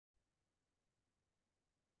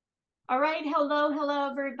All right,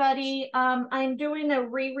 hello, everybody. I'm doing a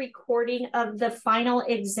re-recording of the final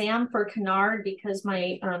exam for Cunard because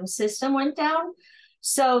my system went down.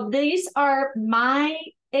 So these are my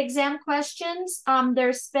exam questions.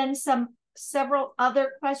 There's been several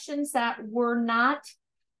other questions that were not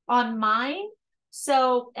on mine.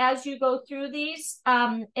 So as you go through these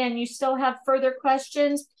and you still have further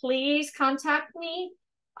questions, please contact me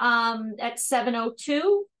at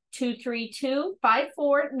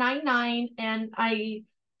 702-232-5499, and I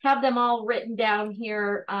have them all written down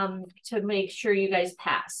here to make sure you guys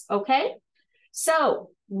pass. Okay, so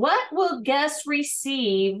what will guests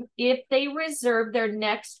receive if they reserve their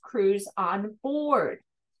next cruise on board?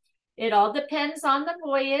 It all depends on the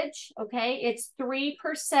voyage. Okay, it's 3%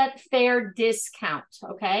 fare discount.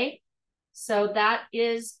 Okay, so that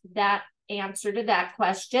is that answer to that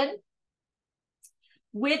question.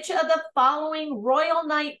 Which of the following Royal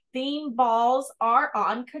Night theme balls are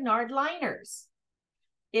on Cunard liners?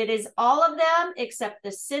 It is all of them except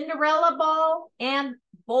the Cinderella ball and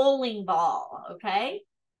bowling ball, okay?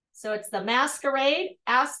 So it's the Masquerade,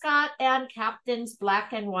 Ascot, and Captain's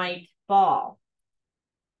Black and White ball.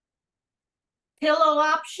 Pillow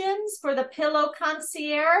options for the Pillow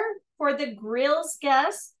Concierge. For the Grills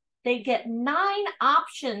guests, they get 9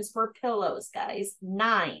 options for pillows, guys,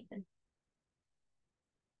 9.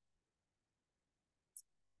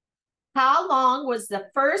 How long was the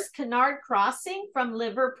first Cunard crossing from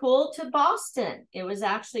Liverpool to Boston? It was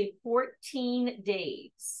actually 14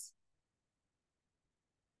 days.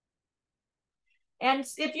 And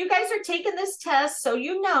if you guys are taking this test, so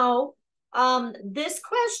you know, this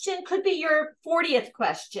question could be your 40th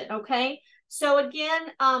question, okay? So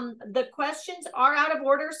again, the questions are out of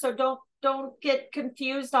order, so don't get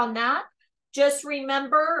confused on that. Just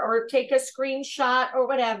remember or take a screenshot or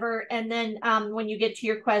whatever, and then when you get to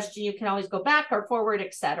your question, you can always go back or forward,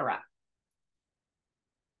 etc.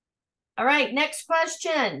 All right, next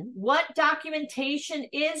question. What documentation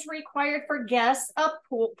is required for guests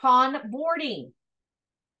upon boarding?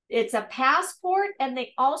 It's a passport, and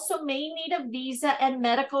they also may need a visa and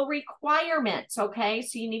medical requirements, okay?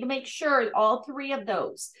 So you need to make sure all 3 of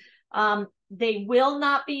those. They will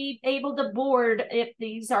not be able to board if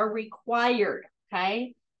these are required,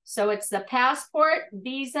 okay? So it's the passport,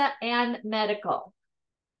 visa, and medical.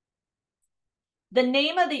 The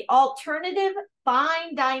name of the alternative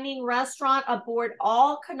fine dining restaurant aboard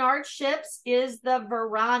all Cunard ships is the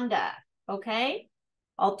Veranda, okay?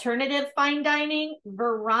 Alternative fine dining,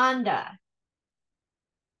 Veranda.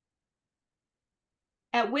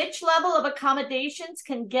 At which level of accommodations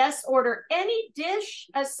can guests order any dish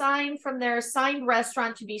assigned from their assigned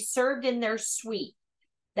restaurant to be served in their suite?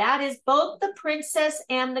 That is both the Princess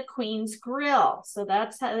and the Queen's Grill. So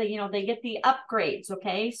that's how, you know, they get the upgrades,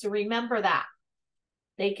 okay? So remember that.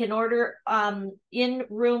 They can order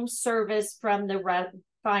in-room service from the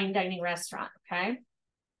fine dining restaurant, okay?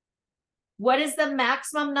 What is the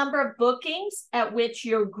maximum number of bookings at which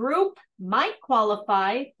your group might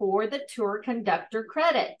qualify for the tour conductor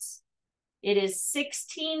credits? It is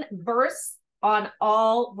 16 berths on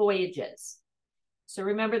all voyages. So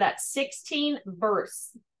remember that, 16 berths,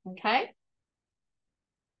 okay?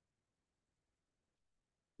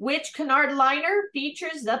 Which Cunard liner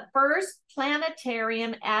features the first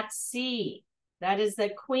planetarium at sea? That is the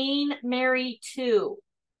Queen Mary 2,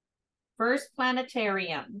 first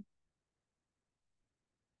planetarium.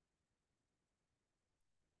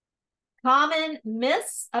 Common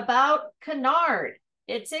myths about Cunard.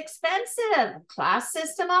 It's expensive. Class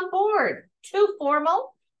system on board. Too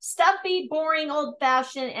formal. Stuffy, boring,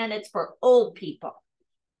 old-fashioned, and it's for old people.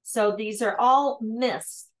 So these are all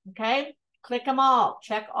myths, okay? Click them all.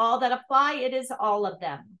 Check all that apply. It is all of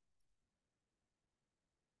them.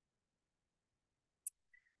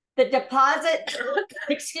 The deposit,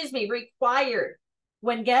 excuse me, required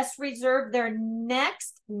when guests reserve their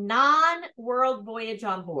next non-world voyage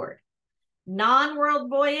on board. Non-world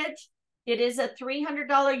voyage, it is a $300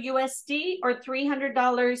 USD or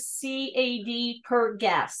 $300 CAD per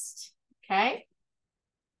guest, okay?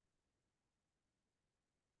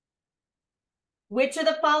 Which of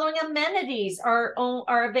the following amenities are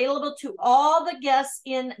available to all the guests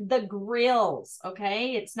in the grills,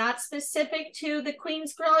 okay? It's not specific to the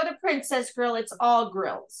Queen's Grill or the Princess Grill, it's all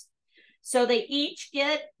grills. So they each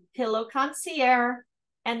get Pillow Concierge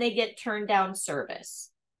and they get turn down service.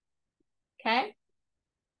 Okay.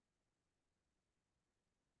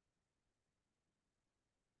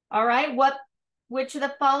 All right. Which of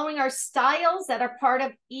the following are styles that are part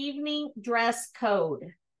of evening dress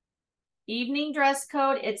code? Evening dress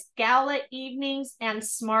code, it's gala evenings and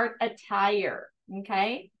smart attire.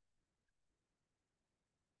 Okay.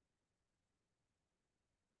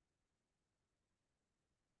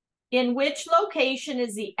 In which location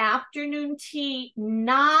is the afternoon tea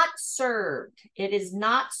not served? It is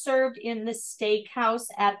not served in the steakhouse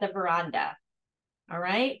at the Veranda. All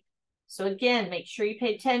right. So again, make sure you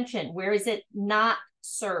pay attention. Where is it not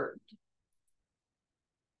served?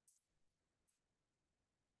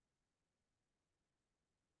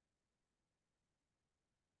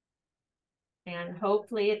 And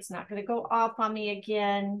hopefully it's not going to go off on me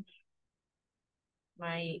again.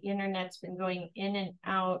 My internet's been going in and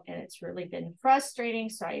out and it's really been frustrating,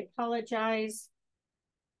 so I apologize.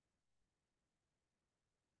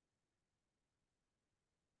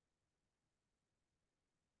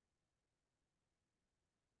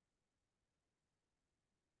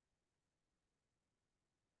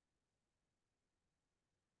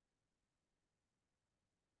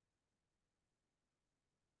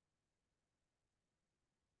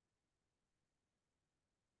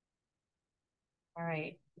 All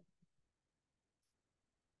right.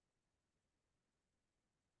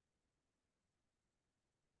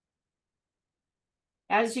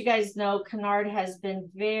 As you guys know, Cunard has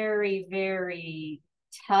been very, very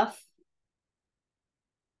tough.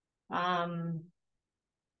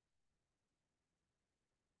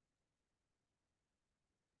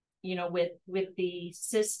 You know, with the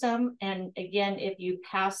system. And again, if you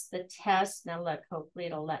pass the test, now look, hopefully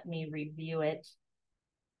it'll let me review it.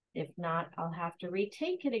 If not, I'll have to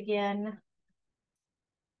retake it again.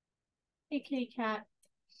 Hey, kitty cat.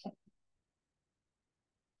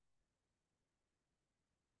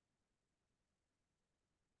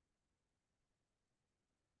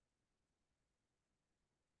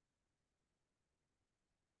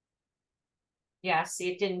 Yeah, see,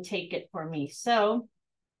 it didn't take it for me. So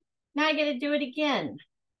now I got to do it again.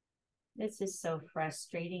 This is so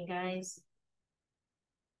frustrating, guys.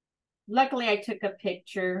 Luckily, I took a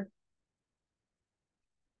picture.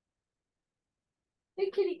 Hey,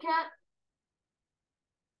 kitty cat.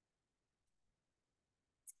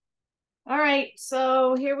 All right,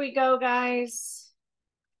 so here we go, guys.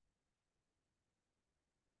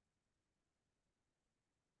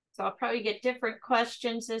 So I'll probably get different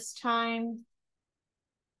questions this time.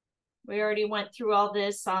 We already went through all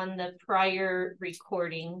this on the prior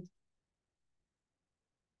recording.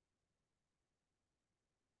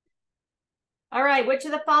 All right, which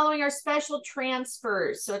of the following are special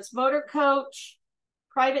transfers? So it's motor coach,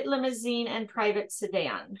 private limousine, and private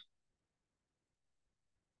sedan.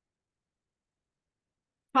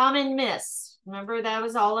 Common miss. Remember that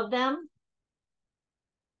was all of them?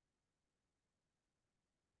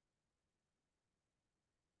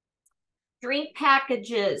 Drink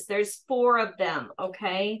packages. There's 4 of them,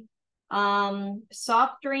 okay?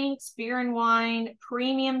 Soft drinks, beer and wine,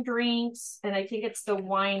 premium drinks, and I think it's the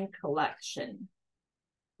wine collection.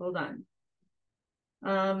 Hold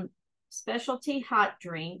on. Specialty hot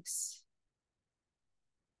drinks.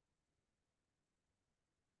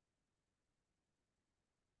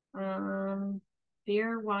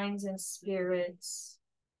 Beer, wines, and spirits.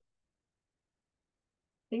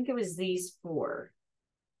 I think it was these 4.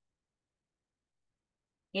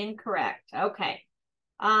 Incorrect. Okay.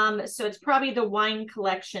 So it's probably the wine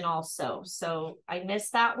collection also. So I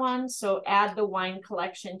missed that one. So add the wine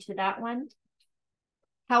collection to that one.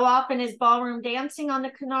 How often is ballroom dancing on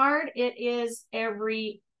the Cunard? It is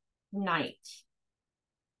every night.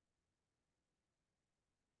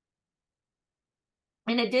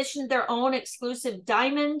 In addition to their own exclusive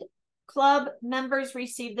Diamond Club, members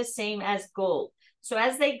receive the same as gold. So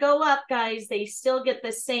as they go up, guys, they still get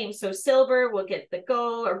the same. So silver will get the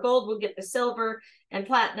gold, or gold will get the silver, and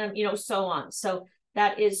platinum, you know, so on. So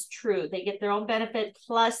that is true. They get their own benefit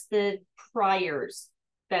plus the prior's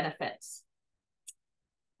benefits.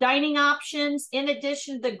 Dining options, in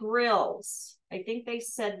addition to the grills. I think they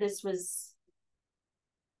said this was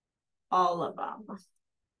all of them.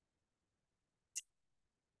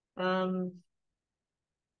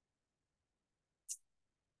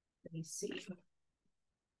 Let me see.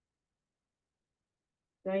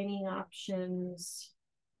 Dining options.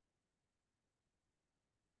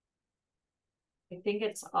 I think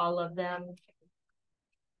it's all of them.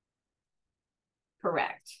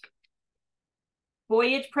 Correct.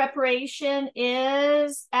 Voyage preparation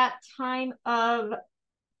is at time of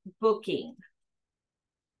booking.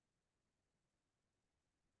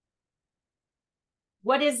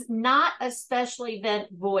 What is not a special event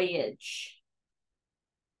voyage?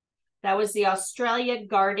 That was the Australia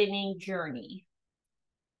gardening journey.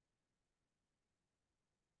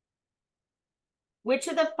 Which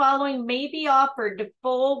of the following may be offered to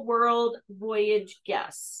full world voyage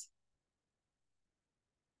guests?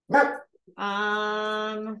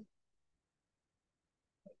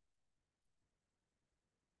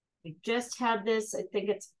 We just had this. I think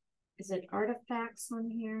is it artifacts on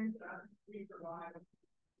here?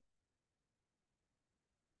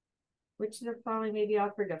 Which of the following may be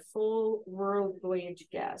offered to full world voyage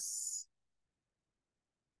guests?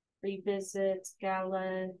 Free visits,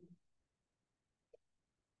 gala.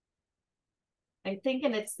 I'm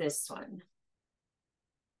thinking it's this one.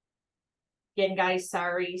 Again, guys,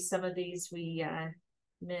 sorry, some of these we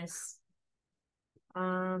miss.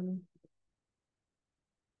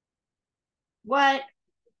 What?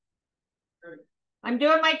 I'm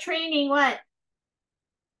doing my training. What?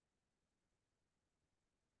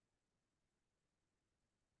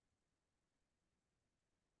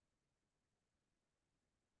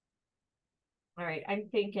 All right, I'm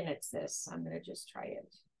thinking it's this. I'm going to just try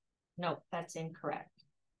it. Nope, that's incorrect.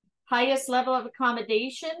 Highest level of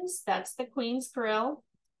accommodations, that's the Queen's Grill.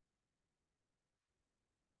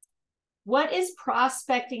 What is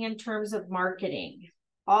prospecting in terms of marketing?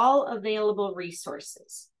 All available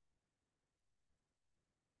resources.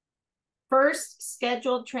 First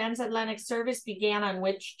scheduled transatlantic service began on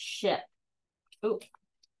which ship? Oh,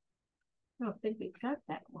 I don't think we got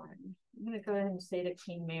that one. I'm going to go ahead and say the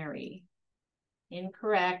Queen Mary.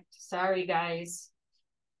 Incorrect. Sorry, guys.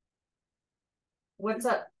 What's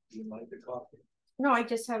up? You like the coffee? No, I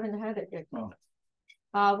just haven't had it yet. Oh.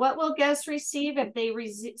 What will guests receive if they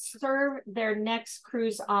reserve their next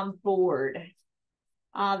cruise on board?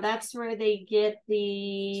 That's where they get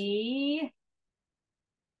the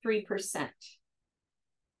 3%.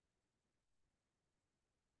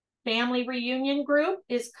 Family reunion group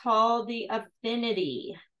is called the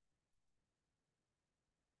Affinity.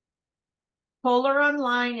 Polar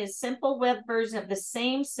Online is simple web version of the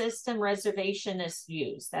same system reservation is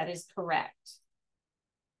used. That is correct.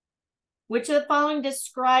 Which of the following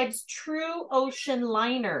describes true ocean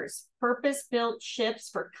liners, purpose-built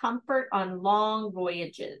ships for comfort on long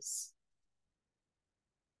voyages?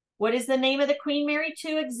 What is the name of the Queen Mary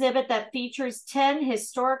 2 exhibit that features 10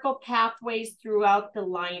 historical pathways throughout the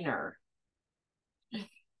liner?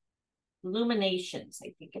 Illuminations,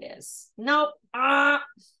 I think it is. Nope.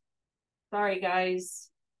 Sorry, guys.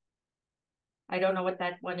 I don't know what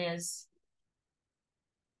that one is.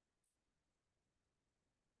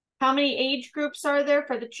 How many age groups are there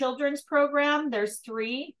for the children's program? There's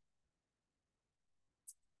 3.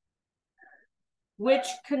 Which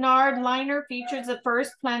Cunard liner features the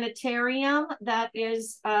first planetarium? That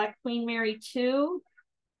is Queen Mary 2.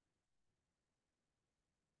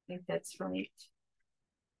 I think that's right.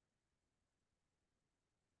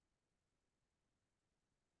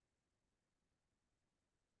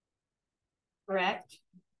 Correct.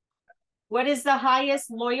 What is the highest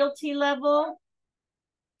loyalty level?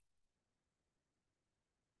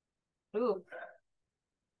 Ooh.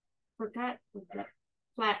 Forgot the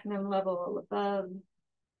platinum level above.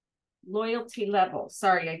 Loyalty level.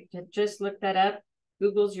 Sorry, I just looked that up.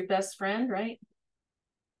 Google's your best friend, right?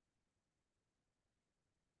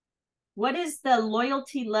 What is the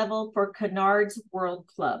loyalty level for Cunard's World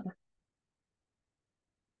Club?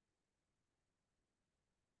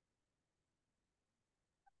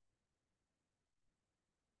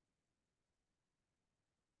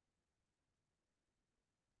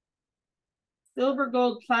 Silver,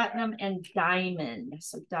 gold, platinum, and diamond.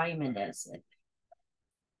 So diamond is it.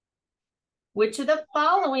 Which of the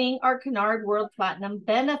following are Cunard World Platinum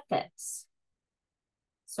benefits?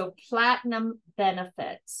 So platinum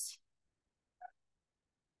benefits.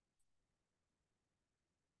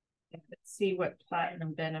 Let's see what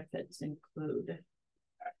platinum benefits include.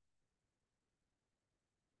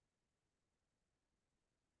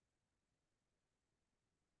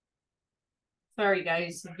 Sorry,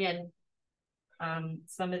 guys. Again,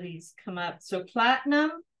 some of these come up. So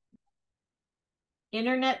platinum,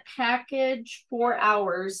 internet package, 4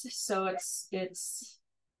 hours. So it's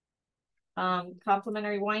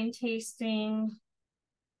complimentary wine tasting,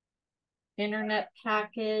 internet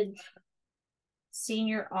package,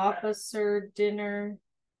 senior officer dinner.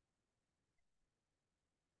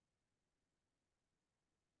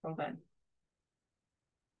 Hold on.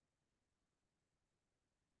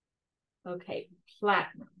 Okay,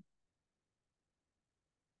 platinum.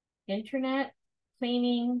 Internet,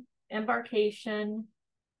 cleaning, embarkation.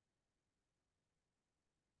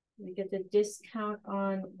 We get the discount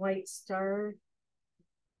on White Star.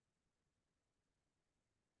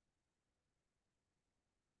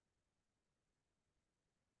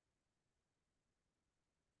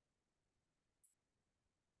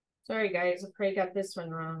 Sorry, guys, I probably got this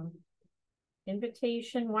one wrong.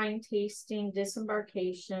 Invitation, wine tasting,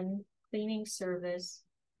 disembarkation, cleaning service.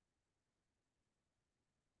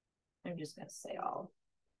 I'm just going to say all.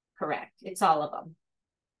 Correct. It's all of them.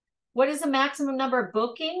 What is the maximum number of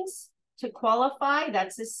bookings to qualify?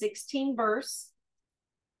 That's a 16 verse.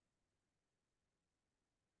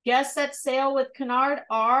 Guests that sail with Cunard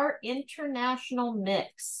are international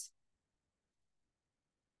mix.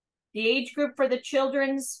 The age group for the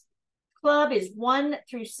children's club is 1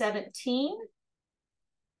 through 17.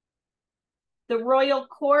 The Royal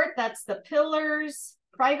Court, that's the pillars,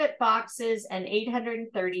 private boxes, and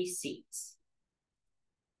 830 seats.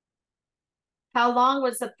 How long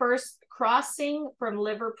was the first crossing from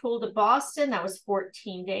Liverpool to Boston? That was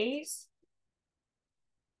 14 days.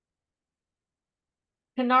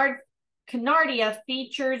 Cunardia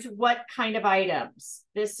features what kind of items?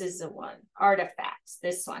 This is the one. Artifacts,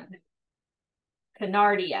 this one.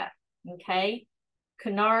 Cunardia, okay?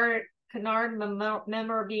 Cunard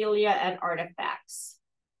memorabilia and artifacts.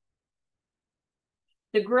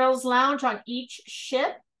 The Grills Lounge on each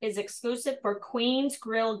ship is exclusive for Queen's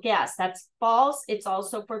Grill guests. That's false. It's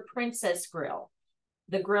also for Princess Grill.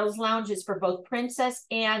 The Grills Lounge is for both Princess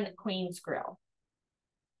and Queen's Grill.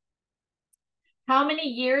 How many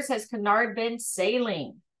years has Cunard been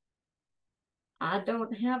sailing? I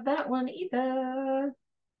don't have that one either.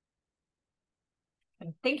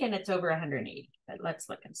 I'm thinking it's over 180, but let's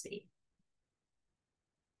look and see.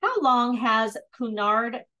 How long has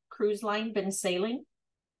Cunard Cruise Line been sailing?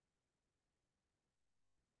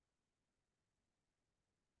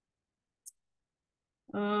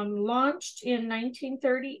 Launched in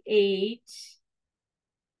 1938,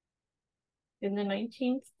 in the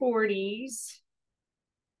 1940s.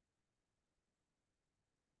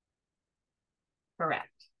 Correct.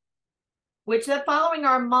 Which of the following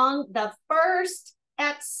are among the first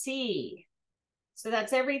at sea? So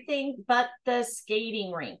that's everything but the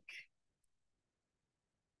skating rink.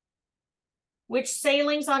 Which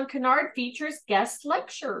sailings on Cunard features guest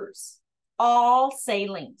lectures? All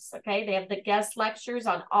sailings, okay? They have the guest lectures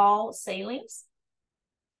on all sailings.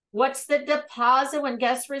 What's the deposit when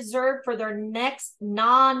guests reserve for their next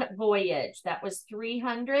non-voyage? That was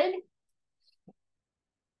 300.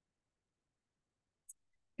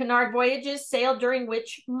 Cunard voyages sailed during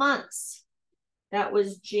which months? That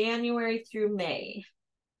was January through May.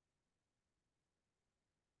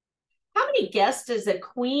 How many guests does the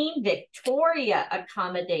Queen Victoria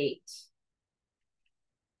accommodate?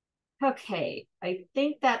 Okay, I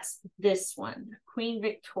think that's this one, Queen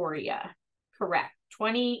Victoria. Correct,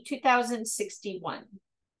 2061.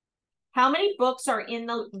 How many books are in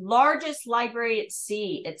the largest library at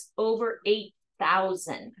sea? It's over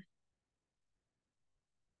 8,000.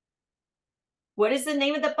 What is the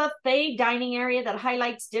name of the buffet dining area that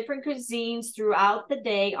highlights different cuisines throughout the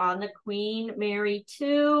day on the Queen Mary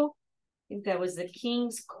 2? I think that was the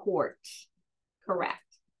King's Court. Correct.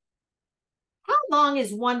 How long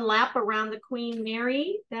is one lap around the Queen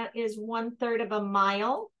Mary? That is 1/3 of a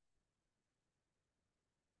mile.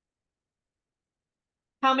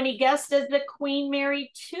 How many guests does the Queen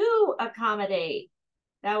Mary 2 accommodate?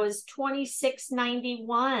 That was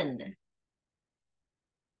 2691.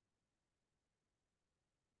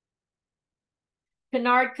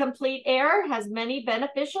 Cunard Complete Air has many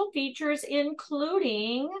beneficial features,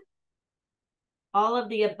 including all of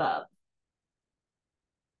the above.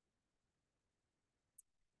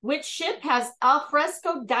 Which ship has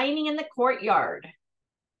alfresco dining in the courtyard?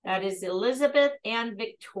 That is Elizabeth and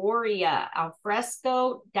Victoria,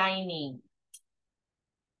 alfresco dining.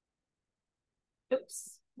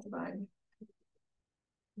 Oops, hold on.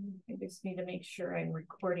 I just need to make sure I'm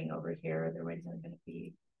recording over here, otherwise I'm going to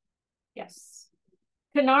be, yes.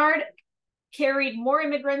 Cunard carried more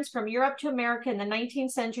immigrants from Europe to America in the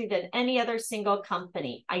 19th century than any other single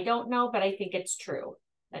company. I don't know, but I think it's true.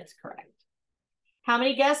 That's correct. How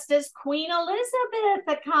many guests does Queen Elizabeth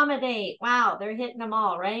accommodate? Wow, they're hitting them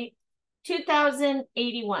all, right?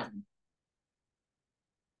 2,081.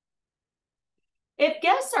 If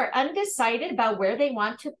guests are undecided about where they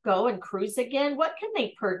want to go and cruise again, what can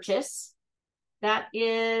they purchase? That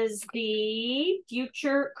is the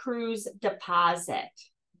future cruise deposit,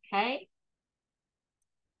 okay?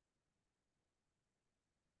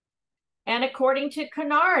 And according to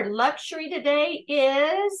Cunard, luxury today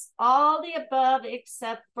is all the above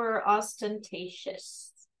except for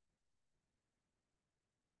ostentatious.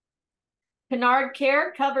 Cunard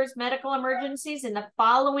Care covers medical emergencies in the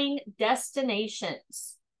following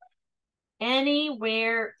destinations.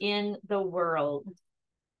 Anywhere in the world.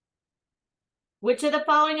 Which of the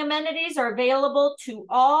following amenities are available to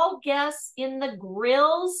all guests in the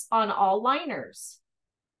grills on all liners?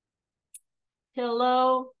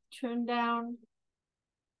 Pillow, turn down.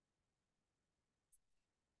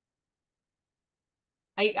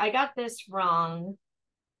 I got this wrong.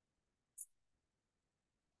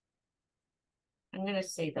 I'm going to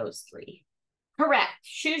say those three. Correct.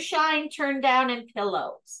 Shoe shine, turn down, and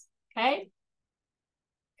pillows. Okay.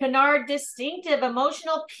 Cunard distinctive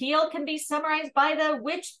emotional appeal can be summarized by the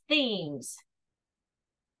which themes?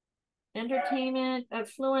 Entertainment,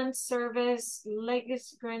 affluence, service,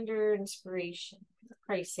 legacy, grandeur, inspiration. I'll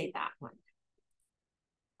probably say that one.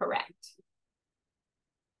 Correct.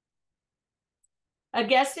 A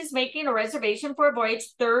guest is making a reservation for a voyage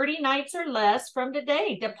 30 nights or less from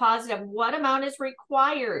today. Deposit of what amount is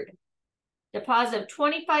required? Deposit of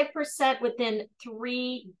 25% within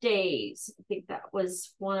 3 days. I think that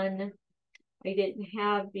was one I didn't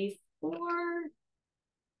have before.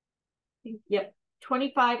 Yep,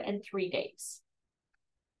 25 and 3 days.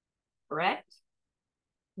 Correct.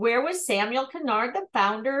 Where was Samuel Cunard, the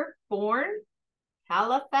founder, born?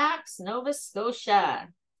 Halifax, Nova Scotia.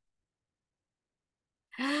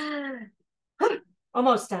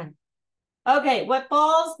 Almost done. Okay, what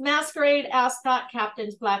balls? Masquerade, ascot,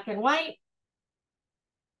 captains, black and white.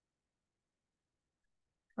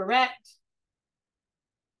 Correct.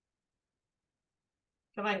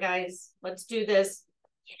 Come on, guys. Let's do this.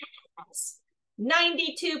 Yes.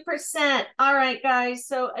 92%. All right, guys.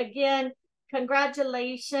 So again,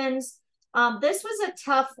 congratulations. This was a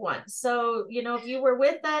tough one. So, you know, if you were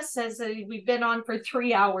with us, as we've been on for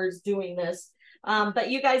 3 hours doing this, but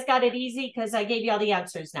you guys got it easy because I gave you all the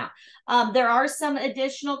answers now. There are some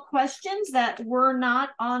additional questions that were not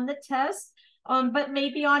on the test, but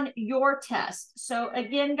maybe on your test. So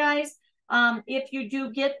again, guys, if you do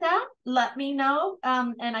get that, let me know,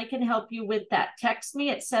 and I can help you with that. Text me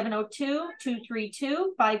at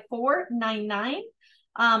 702-232-5499,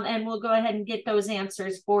 and we'll go ahead and get those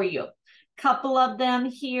answers for you. Couple of them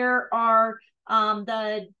here are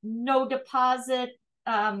the no deposit.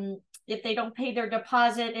 If they don't pay their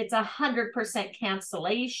deposit, it's 100%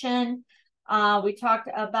 cancellation. We talked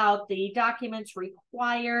about the documents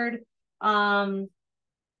required.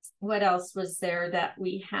 What else was there that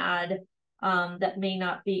we had that may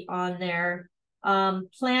not be on there?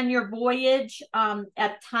 Plan your voyage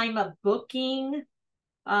at time of booking.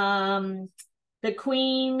 The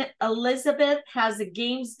Queen Elizabeth has a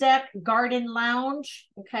games deck, garden lounge,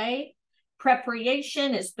 okay?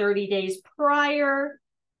 Preparation is 30 days prior.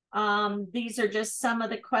 These are just some of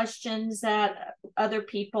the questions that other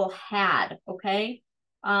people had, okay?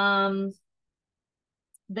 The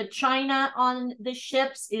china on the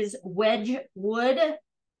ships is Wedgwood,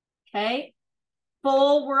 okay?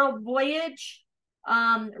 Full world voyage,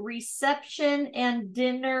 reception and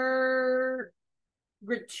dinner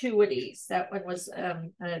gratuities. That one was a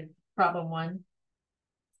problem one.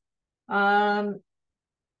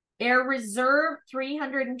 Air reserve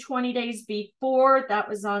 320 days before, that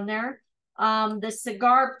was on there. The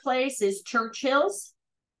cigar place is Churchill's.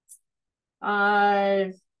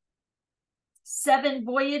 7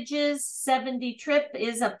 voyages, 70 trip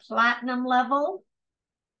is a platinum level.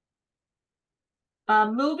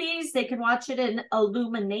 Movies, they can watch it in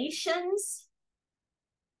Illuminations.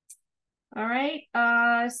 All right,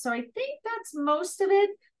 so I think that's most of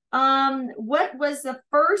it. What was the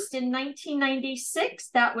first in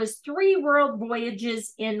 1996? That was 3 world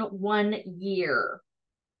voyages in 1 year.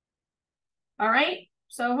 All right,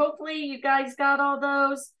 so hopefully you guys got all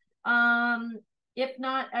those. If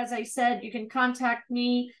not, as I said, you can contact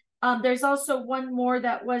me. There's also one more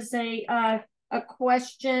that was a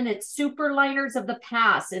question. It's superliners of the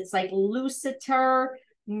past. It's like Lusiter,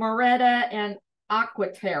 Moretta, and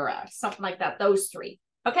Aquaterra, something like that, those 3.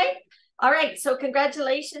 Okay. All right. So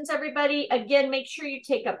congratulations, everybody. Again, make sure you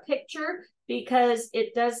take a picture because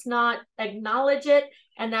it does not acknowledge it.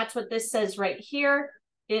 And that's what this says right here.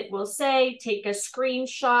 It will say, take a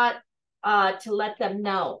screenshot to let them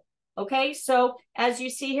know. Okay. So as you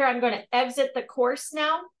see here, I'm going to exit the course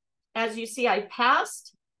now. As you see, I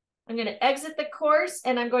passed. I'm going to exit the course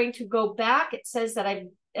and I'm going to go back. It says that I've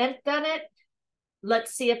done it.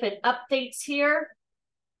 Let's see if it updates here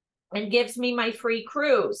and gives me my free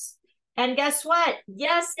cruise. And guess what?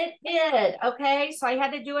 Yes, it did. Okay, so I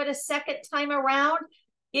had to do it a second time around.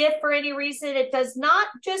 If for any reason it does not,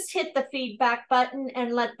 just hit the feedback button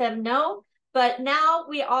and let them know. But now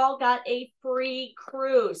we all got a free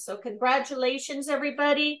cruise. So congratulations,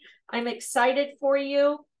 everybody. I'm excited for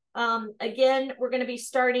you. Again, we're going to be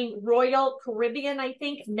starting Royal Caribbean, I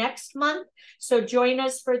think, next month. So join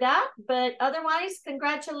us for that. But otherwise,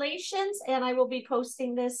 congratulations. And I will be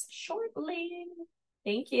posting this shortly.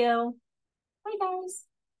 Thank you. Bye, guys.